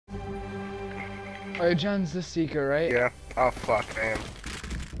Oh, John's the seeker, right? Yeah. Oh fuck, I am.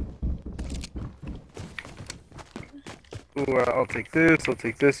 Ooh, I'll take this. I'll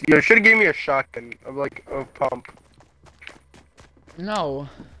take this. You should have gave me a shotgun of like a pump. No.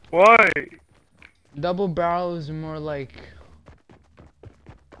 Why? Double barrel is more like.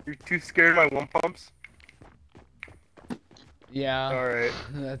 You're too scared of my one pumps? Yeah. Alright.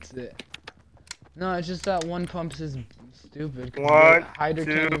 That's it. No, it's just that one pump is stupid. 'Cause One, the hider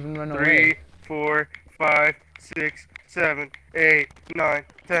two, can't even run 3, away. 4, 5, 6, 7, 8, 9,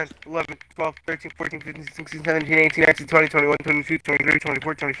 10, 11, 12, 13, 14, 15, 16, 17, 18, 19, 20, 21, 22, 23,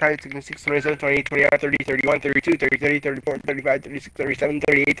 24, 25, 26, 27, 28, 29, 30, 31, 32, 30, 30, 34, 35, 36, 37,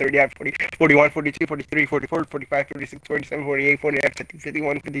 38, 39, 40, 41, 42, 43, 44, 45, 46, 47, 48, 49, 50,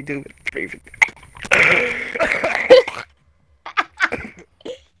 51, 52, 53, 54.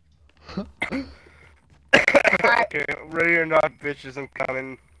 Okay, ready or not, bitches, I'm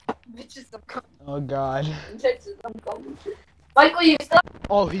coming. Bitches, I'm coming. Oh god. Bitches, I'm coming. Michael, you still?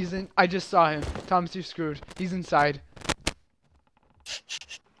 Oh, he's in. I just saw him. Thomas, you're screwed. He's inside.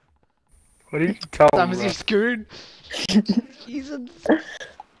 What did you tell Thomas, him? you're screwed. He's in.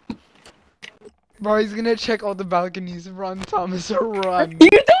 Bro, he's gonna check all the balconies. Run, Thomas, run. You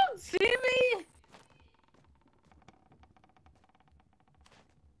don't see me?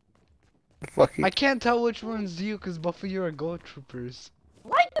 Fucking. I can't tell which one's you, cause both of you are gold troopers.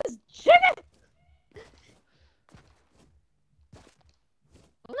 Like this chicken?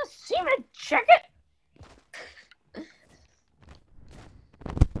 Wanna see me check it?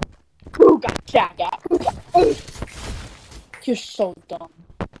 Who got jacket? You're so dumb.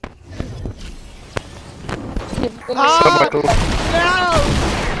 Ah! Michael.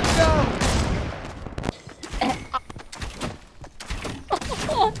 No!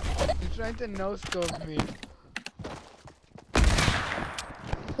 You're trying to no-scope me.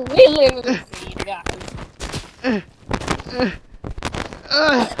 We live in the scene, guys.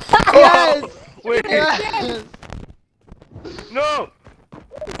 Yes! Wait. Yes! No!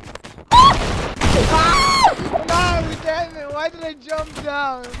 No, damn it! Why did I jump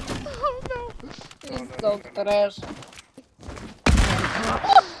down? Oh no! He's so trash.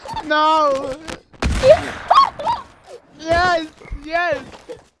 No! Yes! Yes!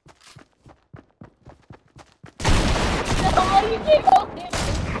 Oh, you keep holding me.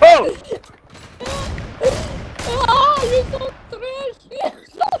 Oh! Oh, you're so trash. You're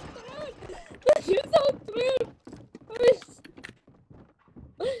so trash. You're so trash.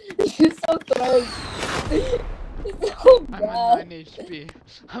 You're so trash. You're so I'm bad. on 9 HP.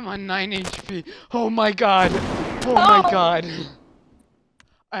 I'm on 9 HP. Oh my god! Oh my god!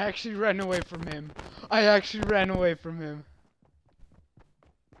 I actually ran away from him. I actually ran away from him.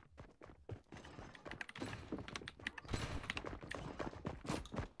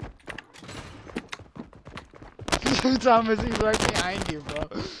 Thomas, he's right behind you, bro.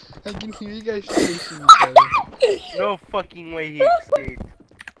 I can hear you guys chasing each other. No fucking way he escaped.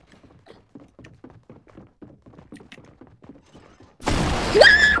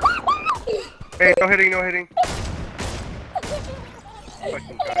 Hey, no hitting, no hitting.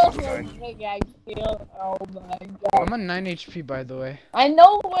 Fucking god, Oh my god. I'm on 9 HP, by the way. I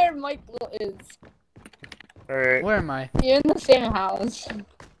know where Michael is. Alright. Where am I? You're in the same house.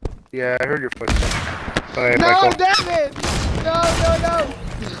 Yeah, I heard your footsteps. Alright, No, Michael. damn it! No, no, no!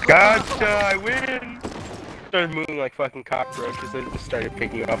 Gotcha, I win! Started moving like fucking cockroaches, they just started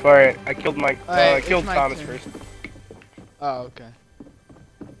picking you up. Alright, I killed Mike. Alright, I killed it's my Thomas turn. first. Oh, okay.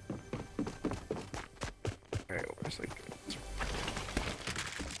 Alright, where's like.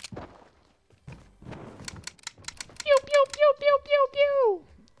 Pew, pew, pew, pew, pew,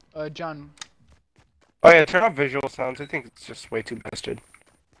 pew! John. Oh yeah, turn off visual sounds. I think it's just way too busted.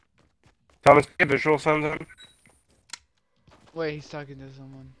 Thomas, get visual sounds on. Wait, he's talking to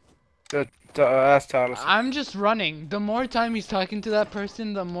someone. Ask Thomas. I'm just running. The more time he's talking to that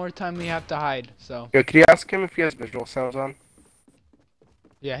person, the more time we have to hide, so. Yo, could you ask him if he has visual sounds on?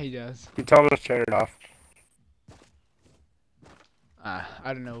 Yeah, he does. You tell him to turn it off. I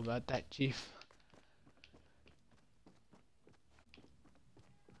don't know about that, Chief.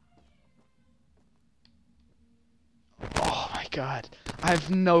 Oh my god. I have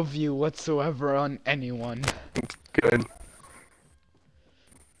no view whatsoever on anyone. It's good.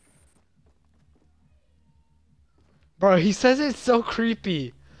 Bro, he says it's so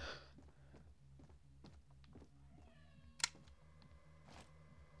creepy.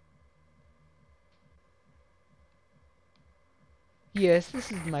 Yes,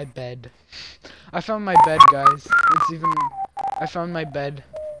 this is my bed. I found my bed, guys. It's even... I found my bed.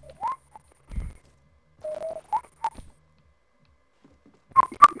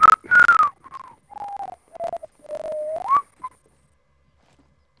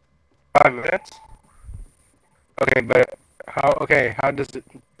 5 minutes? Okay, but how does it,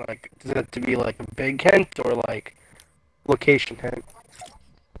 like, does it have to be like a big hint or like location hint?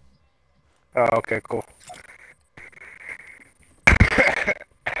 Oh, okay, cool.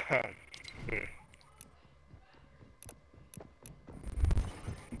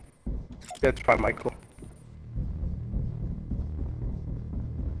 That's fine, Michael.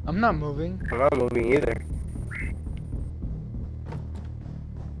 I'm not moving. I'm not moving either.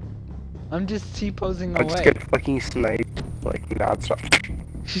 I'm just T-posing I'll just away. get fucking sniped, like, nonstop.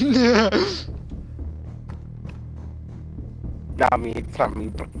 Not me, it's not me,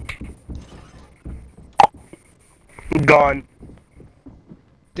 bro. Gone.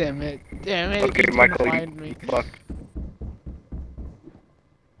 Damn it. Damn it. Okay, He's Michael, gonna find me. you fucked.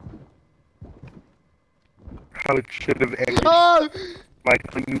 How it should have ended. Oh!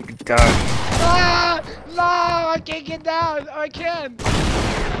 Michael, you be done. Ah! No! I can't get down! I can't!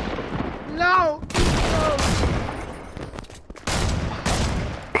 No! No!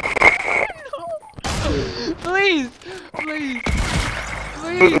 No! Please! Please!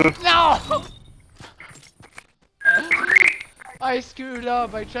 Please! No! I screwed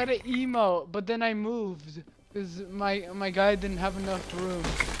up. I tried to emote, but then I moved. Because my guy didn't have enough room.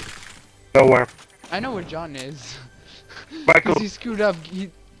 Nowhere. I know where John is. Michael. Because he screwed up.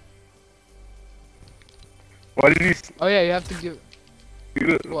 What did he Oh yeah, you have to give...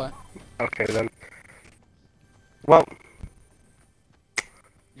 What? Okay, then. Well.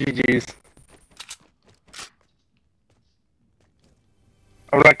 GG's.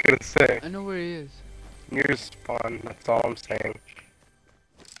 I'm not gonna say. I know where he is. Near spawn, that's all I'm saying.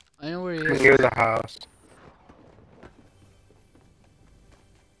 I know where he is. Near the house.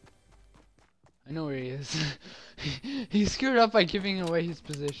 I know where he is. He screwed up by giving away his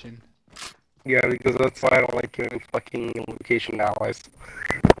position. Yeah, because that's why I don't like giving fucking location allies.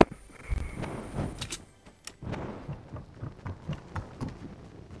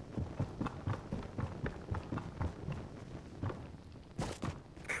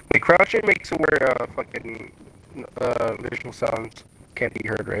 The crouching makes it where fucking visual sounds can't be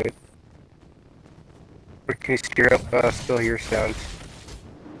heard, right? Or can you still hear sounds?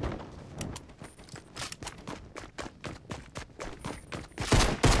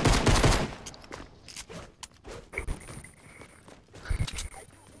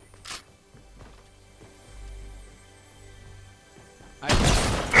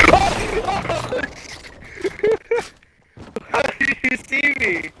 How did you see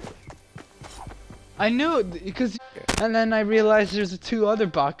me? I knew it, because... And then I realized there's 2 other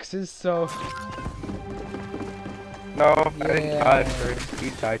boxes, so... No, Yeah. I didn't die first.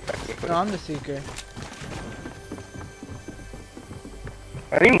 You died technically. No, I'm the seeker.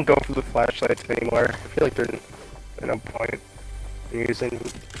 I didn't even go for the flashlights anymore. I feel like there's no point in using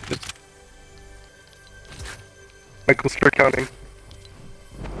just... Michael, start counting.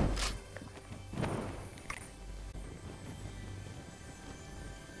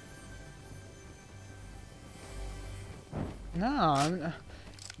 No,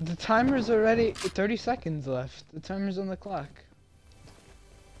 the timer's already 30 seconds left. The timer's on the clock.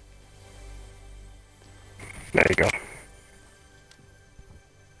 There you go.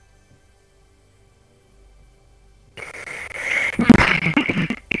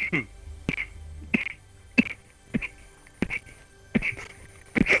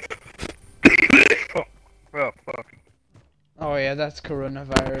 Oh, fuck. Oh yeah, that's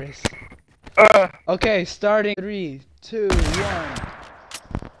coronavirus. Uh, Okay, starting 3, 2, 1.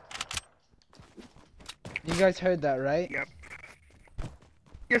 You guys heard that, right? Yep.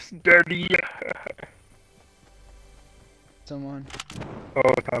 Yes, dirty. Someone.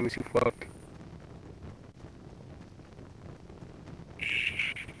 Oh, Thomas, you fuck.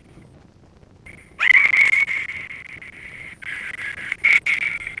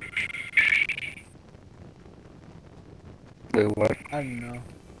 Wait, what? I don't know.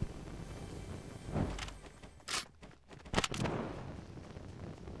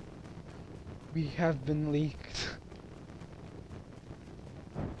 We have been leaked.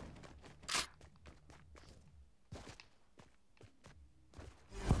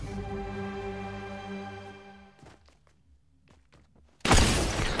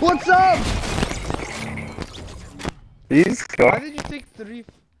 What's up? These go. Why did you take 3?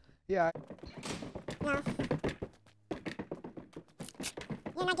 Yeah. No.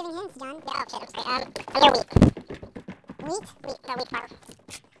 You're not giving hints, John. Yeah, okay, I'm sorry. You're weak. Wheat? Wheat, no, wheat farm.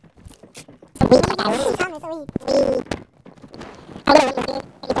 Wheat, Thomas, are we? I don't know what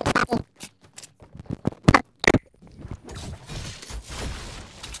you put coffee.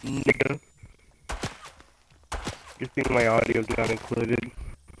 Nigga. Good thing my audio's not included.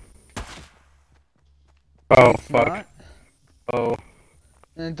 Oh, It's fuck. not. Oh,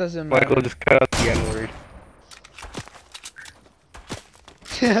 And it doesn't matter. Michael just cut out the N-word.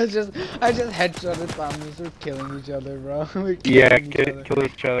 I just headshotted Thomas. We're killing each other, bro. We're killing Yeah, each other. kill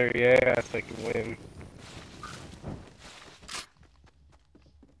each other. Yeah, so I can win.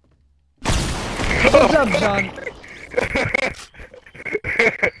 What's up, John?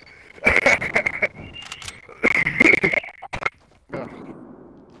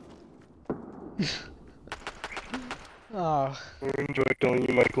 Oh. I enjoy killing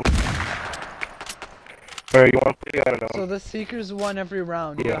you, Michael. Alright, you want to play? I don't know. So the Seekers won every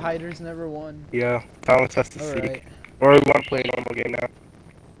round. Yeah. The Hiders never won. Yeah, Thomas has to see. Alright. Or we want to play a normal game now.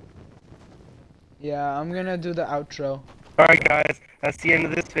 Yeah, I'm gonna do the outro. Alright guys, that's the end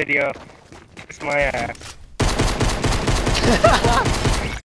of this video. Kiss my ass.